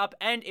Phillip Lindsay up.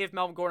 And if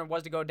Melvin Gordon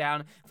was to go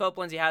down, Phillip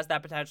Lindsay has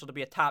that potential to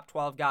be a top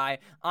 12 guy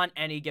on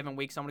any given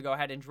week. So I'm going to go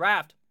ahead and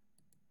draft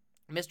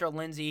Mr.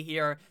 Lindsay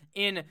here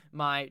in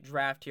my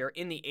draft here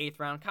in the 8th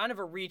round. Kind of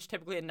a reach,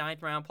 typically a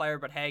 9th round player,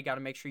 but hey, got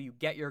to make sure you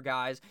get your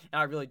guys. And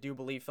I really do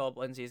believe Phillip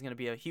Lindsay is going to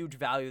be a huge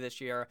value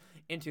this year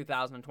in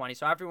 2020.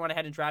 So after we went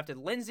ahead and drafted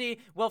Lindsay,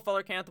 Will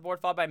Fuller came at the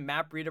board, followed by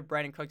Matt Breida,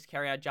 Brandin Cooks,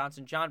 Kerryon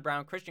Johnson, John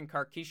Brown, Christian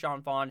Kirk,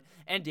 Keyshawn Vaughn,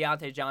 and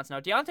Deontay Johnson. Now,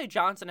 Deontay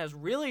Johnson has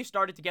really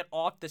started to get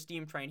off the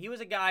steam train. He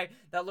was a guy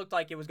that looked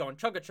like it was going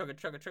chugga, chugga,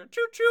 chugga, chugga,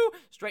 choo-choo,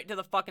 straight into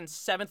the fucking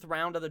 7th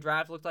round of the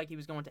draft. Looked like he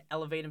was going to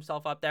elevate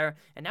himself up there,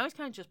 and now he's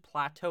kind of just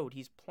plateaued.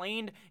 He's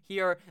planed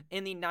here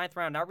in the 9th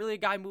round. Not really a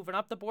guy moving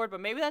up the board,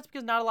 but maybe that's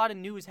because not a lot of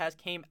news has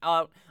came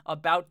out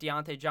about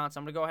Deontay Johnson.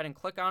 I'm going to go ahead and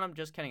click on him.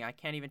 Just kidding. I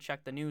can't even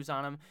check the news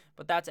on him,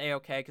 but that's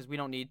A-okay because we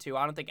don't need to.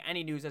 I don't think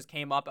any news has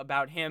came up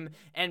about him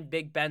and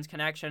Big Ben's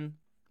connection.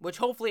 which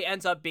hopefully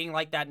ends up being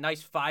like that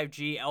nice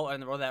 5G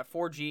or that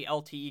 4G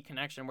LTE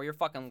connection where you're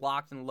fucking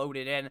locked and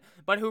loaded in,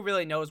 but who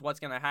really knows what's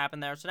going to happen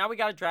there. So now we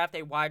got to draft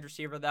a wide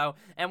receiver, though,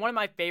 and one of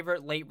my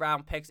favorite late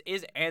round picks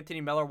is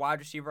Anthony Miller, wide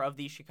receiver of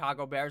the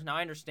Chicago Bears. Now,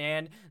 I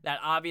understand that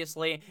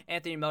obviously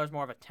Anthony Miller's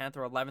more of a 10th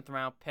or 11th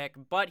round pick,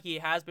 but he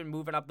has been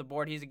moving up the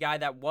board. He's a guy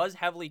that was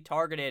heavily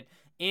targeted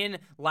in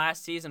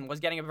last season, was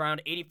getting around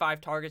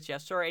 85 targets.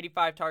 Yes, sir,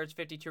 85 targets,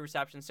 52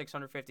 receptions,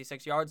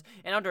 656 yards,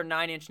 and under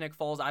 9-inch Nick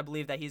Foles, I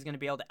believe that he's going to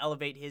be able to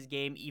elevate his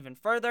game even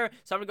further.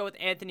 So I'm going to go with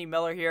Anthony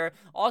Miller here.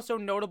 Also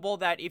notable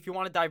that if you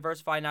want to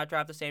diversify, not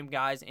draft the same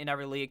guys in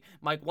every league,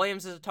 Mike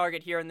Williams is a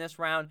target here in this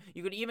round.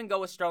 You could even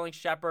go with Sterling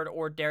Shepard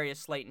or Darius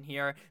Slayton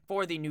here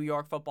for the New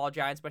York Football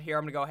Giants, but here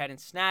I'm going to go ahead and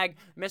snag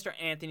Mr.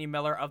 Anthony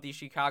Miller of the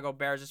Chicago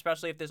Bears,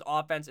 especially if this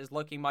offense is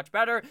looking much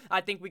better. I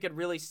think we could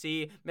really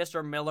see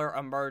Mr. Miller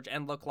emerge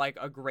and look like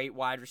a great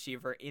wide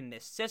receiver in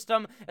this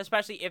system,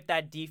 especially if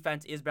that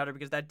defense is better,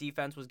 because that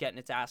defense was getting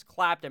its ass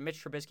clapped and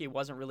Mitch Trubisky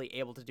wasn't really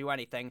able to do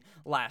anything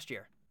last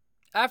year.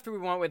 After we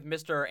went with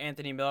Mr.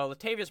 Anthony Miller,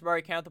 Latavius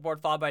Murray came off the board,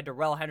 followed by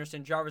Darrell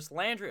Henderson, Jamison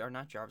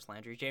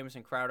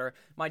Crowder.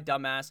 My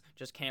dumbass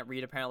just can't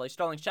read, apparently.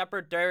 Sterling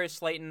Shepard, Darius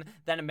Slayton,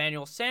 then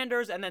Emmanuel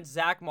Sanders, and then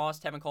Zach Moss,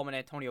 Tevin Coleman,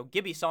 Antonio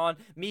Gibson,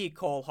 me,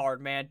 Cole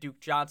Hardman, Duke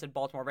Johnson,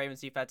 Baltimore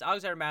Ravens defense,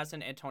 Alexander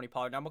Madison, and Tony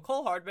Pollard. Now,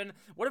 McCole Hardman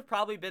would have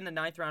probably been the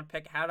 9th round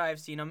pick had I have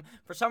seen him.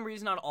 For some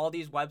reason, on all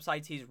these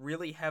websites, he's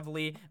really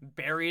heavily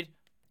buried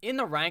in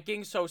the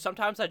rankings, so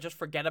sometimes I just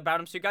forget about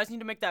him. So you guys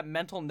need to make that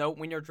mental note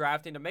when you're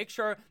drafting to make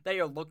sure that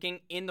you're looking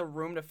in the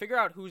room to figure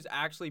out who's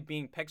actually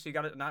being picked. So you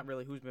got to, not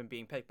really who's been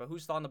being picked, but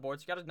who's still on the board.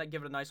 So you got to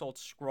give it a nice old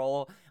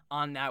scroll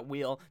on that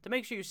wheel to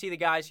make sure you see the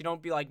guys. You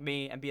don't be like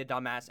me and be a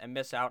dumbass and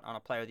miss out on a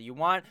player that you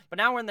want. But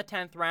now we're in the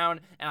 10th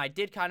round, and I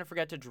did kind of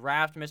forget to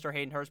draft Mr.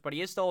 Hayden Hurst, but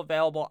he is still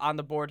available on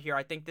the board here.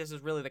 I think this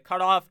is really the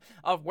cutoff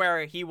of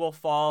where he will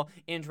fall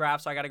in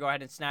draft, so I got to go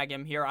ahead and snag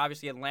him here.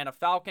 Obviously, Atlanta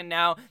Falcon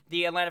now.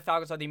 The Atlanta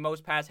Falcons are the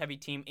most pass-heavy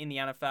team in the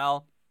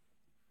NFL.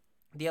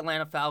 The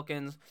Atlanta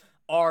Falcons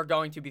are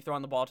going to be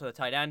throwing the ball to the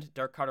tight end.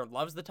 Dirk Cutter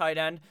loves the tight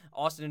end.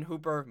 Austin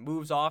Hooper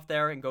moves off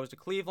there and goes to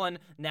Cleveland.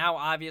 Now,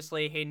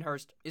 obviously, Hayden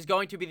Hurst is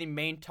going to be the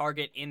main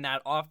target in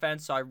that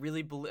offense. So I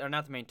really believe, or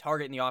not the main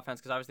target in the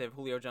offense, because obviously they have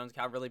Julio Jones,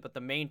 Calvin Ridley, but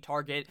the main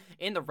target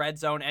in the red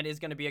zone, and is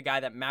going to be a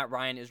guy that Matt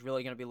Ryan is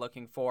really going to be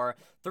looking for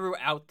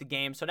throughout the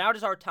game. So now it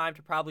is our time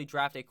to probably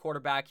draft a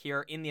quarterback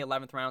here in the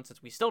 11th round,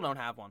 since we still don't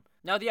have one.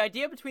 Now, the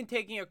idea between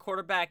taking a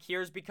quarterback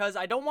here is because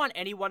I don't want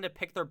anyone to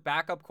pick their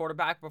backup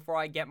quarterback before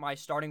I get my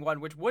starting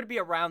one, which would be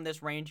around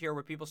this range here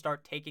where people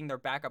start taking their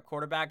backup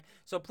quarterback.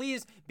 So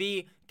please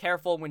be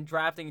careful when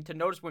drafting to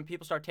notice when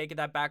people start taking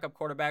that backup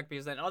quarterback,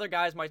 because then other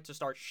guys might just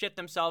start shit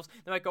themselves.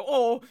 They might go,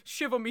 oh,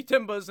 shiver me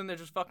timbers, and they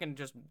just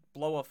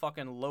blow a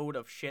fucking load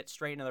of shit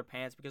straight into their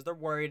pants because they're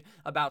worried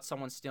about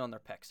someone stealing their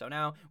pick. So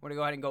now we're going to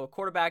go ahead and go with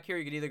quarterback here.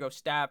 You could either go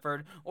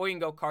Stafford or you can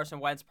go Carson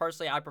Wentz.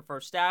 Personally, I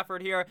prefer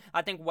Stafford here.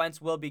 I think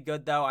Wentz will be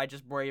good, though. I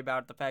just worry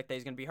about the fact that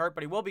he's going to be hurt,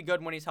 but he will be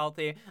good when he's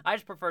healthy. I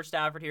just prefer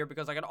Stafford here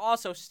because I can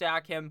also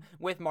stack him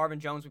with Marvin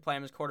Jones. We play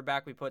him as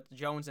quarterback. We put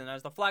Jones in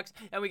as the flex,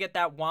 and we get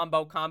that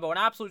wombo combo. An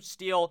absolute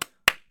steal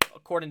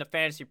according to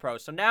Fantasy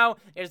Pros. So now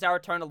it is our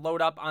turn to load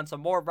up on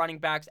some more running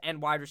backs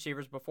and wide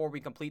receivers before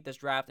we complete this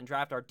draft and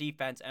draft our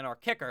defense and our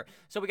kicker.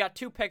 So we got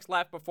 2 picks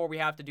left before we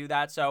have to do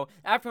that. So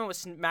after we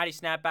went with Matty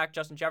Snapback,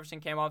 Justin Jefferson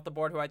came off the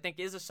board, who I think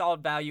is a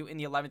solid value in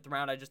the 11th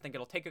round. I just think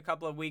it'll take a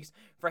couple of weeks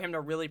for him to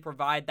really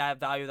provide that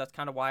value. That's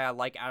kind of why I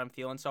like Adam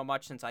Thielen so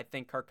much, since I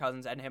think Kirk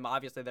Cousins and him,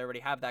 obviously they already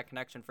have that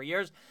connection for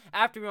years.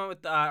 After we went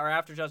with,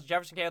 after Justin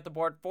Jefferson came off the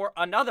board for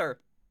another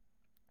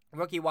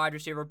rookie wide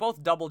receiver,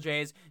 both double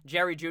J's,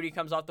 Jerry Jeudy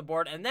comes off the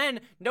board. And then,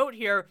 note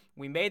here,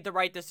 we made the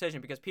right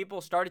decision because people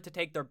started to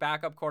take their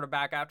backup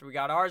quarterback after we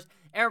got ours.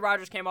 Aaron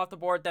Rodgers came off the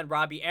board, then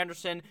Robbie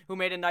Anderson, who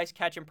made a nice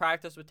catch in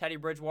practice with Teddy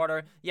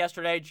Bridgewater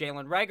yesterday,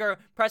 Jalen Reagor,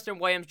 Preston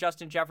Williams,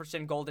 Justin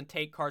Jefferson, Golden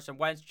Tate, Carson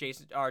Wentz,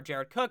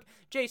 Jared Cook,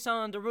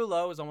 Jason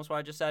Derulo is almost what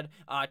I just said,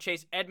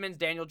 Chase Edmonds,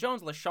 Daniel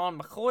Jones, LaShawn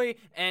McCoy,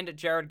 and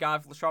Jared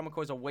Goff. LaShawn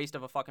McCoy is a waste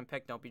of a fucking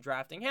pick. Don't be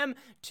drafting him.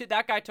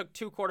 That guy took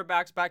 2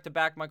 quarterbacks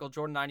back-to-back, Michael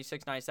Jordan,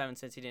 96, 97,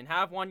 since he didn't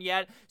have one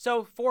yet.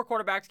 So 4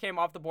 quarterbacks came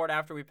off the board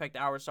after we picked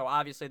ours, so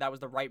obviously that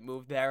was the right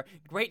move there.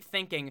 Great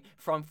thinking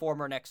from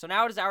former Nick. So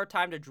now it is our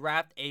time to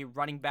draft a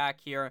running back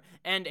here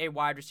and a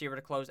wide receiver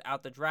to close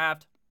out the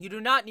draft. You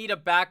do not need a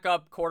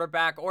backup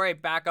quarterback or a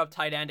backup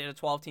tight end in a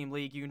 12-team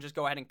league. You can just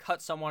go ahead and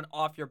cut someone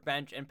off your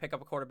bench and pick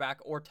up a quarterback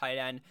or tight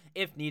end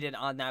if needed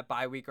on that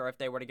bye week or if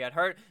they were to get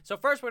hurt. So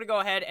first, we're going to go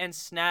ahead and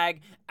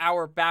snag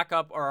our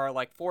backup or our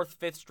 4th,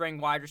 5th string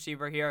wide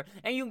receiver here.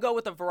 And you can go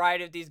with a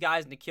variety of these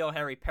guys: N'Keal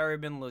Harry,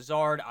 Perryman,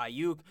 Lazard,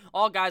 Ayuk,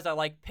 all guys I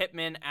like,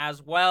 Pittman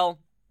as well.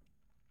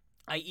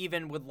 I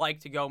even would like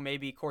to go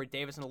maybe Corey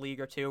Davis in a league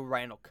or two,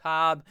 Randall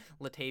Cobb,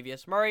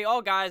 Latavius Murray,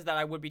 all guys that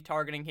I would be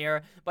targeting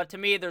here. But to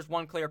me, there's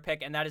one clear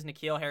pick, and that is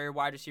N'Keal Harry,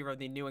 wide receiver of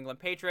the New England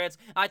Patriots.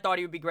 I thought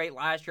he would be great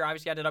last year.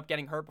 Obviously, ended up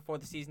getting hurt before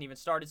the season even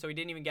started, so he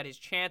didn't even get his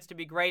chance to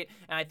be great.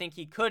 And I think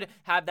he could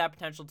have that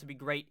potential to be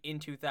great in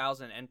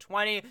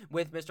 2020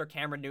 with Mr.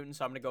 Cameron Newton,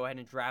 so I'm going to go ahead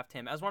and draft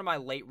him as one of my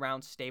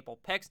late-round staple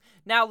picks.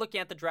 Now,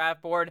 looking at the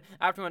draft board,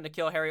 after we went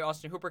N'Keal Harry,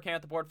 Austin Hooper came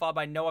at the board, followed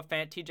by Noah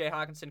Fant, TJ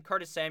Hockenson,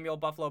 Curtis Samuel,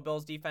 Buffalo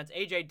Bills defense,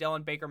 A.J.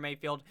 Dillon, Baker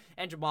Mayfield,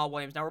 and Jamal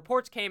Williams. Now,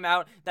 reports came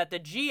out that the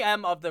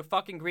GM of the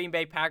fucking Green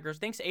Bay Packers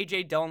thinks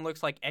A.J. Dillon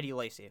looks like Eddie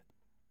Lacy.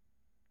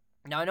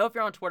 Now, I know if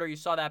you're on Twitter, you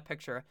saw that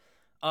picture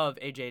of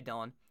A.J.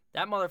 Dillon.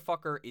 That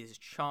motherfucker is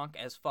chonk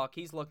as fuck.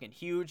 He's looking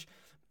huge.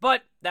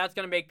 But that's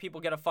going to make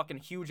people get a fucking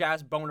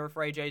huge-ass boner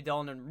for A.J.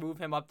 Dillon and move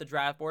him up the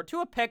draft board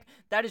to a pick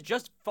that is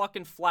just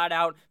fucking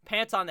flat-out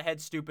pants-on-the-head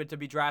stupid to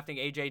be drafting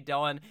A.J.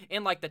 Dillon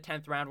in, like, the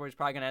 10th round where he's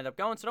probably going to end up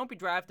going. So don't be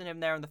drafting him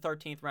there in the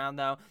 13th round,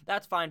 though.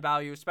 That's fine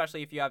value,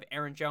 especially if you have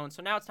Aaron Jones.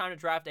 So now it's time to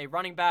draft a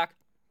running back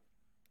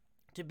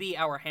to be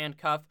our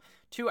handcuff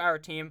to our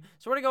team.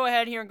 So we're going to go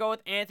ahead here and go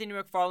with Anthony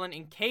McFarland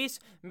in case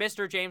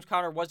Mr. James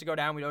Conner was to go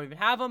down. We don't even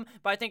have him,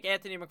 but I think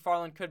Anthony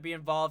McFarland could be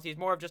involved. He's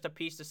more of just a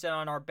piece to sit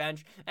on our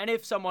bench, and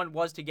if someone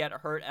was to get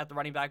hurt at the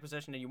running back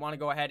position and you want to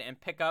go ahead and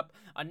pick up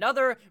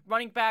another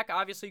running back,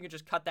 obviously you can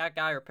just cut that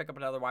guy or pick up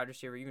another wide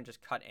receiver. You can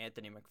just cut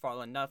Anthony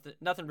McFarland.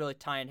 Nothing really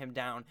tying him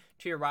down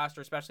to your roster,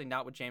 especially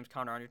not with James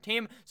Conner on your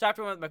team. So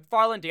after we went with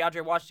McFarland,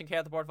 DeAndre Washington came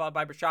at the board, followed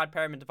by Rashad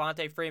Perriman,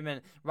 Devontae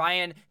Freeman,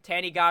 Ryan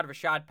Tannigod,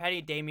 Rashad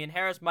Penny, Damian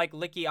Harris, Mike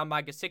Licky,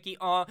 Amai Gesicki,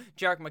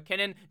 Jerick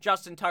McKinnon,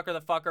 Justin Tucker, the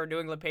fucker, New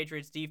England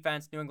Patriots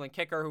defense, New England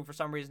kicker, who for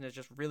some reason is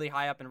just really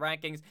high up in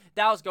rankings,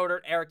 Dallas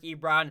Goedert, Eric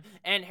Ebron,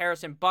 and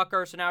Harrison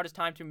Butker. So now it is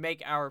time to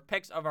make our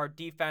picks of our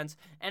defense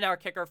and our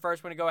kicker.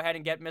 First, we're going to go ahead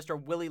and get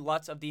Mr. Willie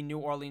Lutz of the New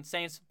Orleans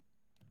Saints.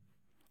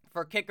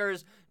 For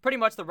kickers, pretty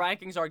much the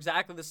rankings are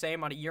exactly the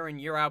same on a year-in,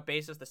 year-out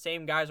basis. The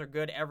same guys are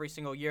good every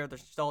single year. They're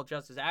still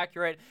just as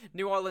accurate.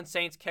 New Orleans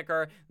Saints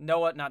kicker,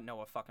 Will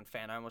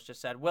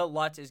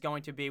Lutz is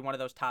going to be one of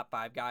those top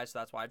 5 guys, so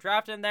that's why I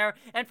drafted him there.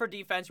 And for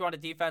defense, you want a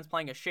defense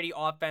playing a shitty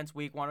offense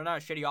week 1, or not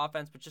a shitty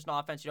offense, but just an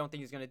offense you don't think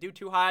he's going to do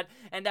too hot,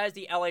 and that is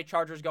the LA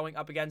Chargers going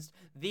up against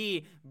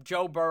the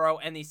Joe Burrow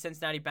and the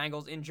Cincinnati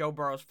Bengals in Joe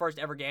Burrow's first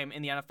ever game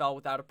in the NFL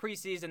without a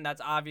preseason.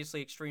 That's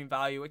obviously extreme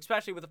value,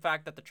 especially with the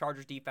fact that the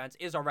Chargers defense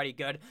is already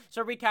good.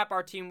 So recap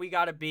our team, we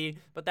got a B,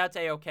 but that's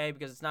a-okay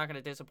because it's not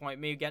going to disappoint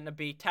me getting a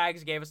B.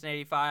 Tags gave us an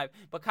 85,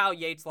 but Kyle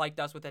Yates liked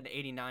us with an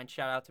 89.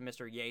 Shout out to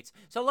Mr. Yates.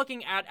 So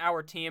looking at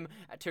our team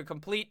not to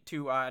complete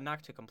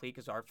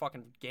because our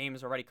fucking game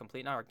is already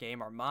complete, not our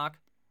game, our mock.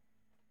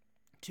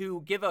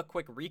 To give a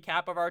quick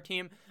recap of our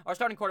team, our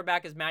starting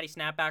quarterback is Matty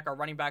Snapback. Our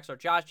running backs are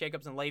Josh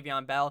Jacobs and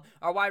Le'Veon Bell.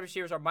 Our wide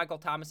receivers are Michael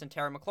Thomas and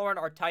Terry McLaurin.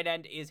 Our tight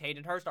end is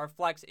Hayden Hurst. Our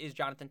flex is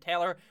Jonathan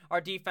Taylor.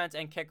 Our defense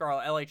and kicker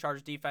are LA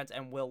Chargers defense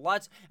and Will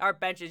Lutz. Our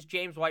bench is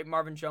James White,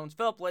 Marvin Jones,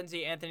 Philip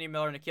Lindsay, Anthony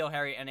Miller, N'Keal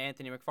Harry, and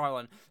Anthony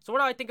McFarland. So what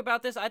do I think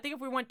about this? I think if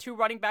we went 2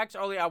 running backs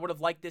early, I would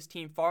have liked this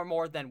team far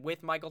more than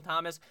with Michael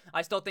Thomas.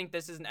 I still think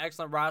this is an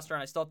excellent roster,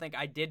 and I still think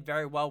I did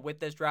very well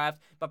with this draft.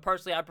 But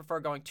personally, I prefer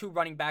going 2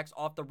 running backs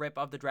off the rip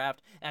of the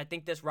draft, and I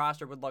think this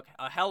roster would look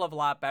a hell of a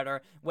lot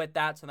better with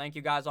that. So thank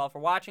you guys all for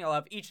watching. I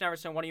love each and every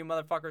single one of you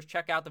motherfuckers.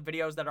 Check out the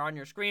videos that are on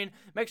your screen.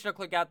 Make sure to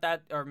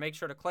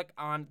click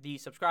on the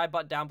subscribe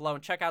button down below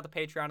and check out the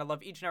Patreon. I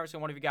love each and every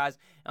single one of you guys,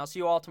 and I'll see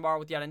you all tomorrow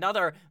with yet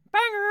another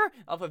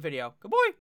banger of a video. Good boy.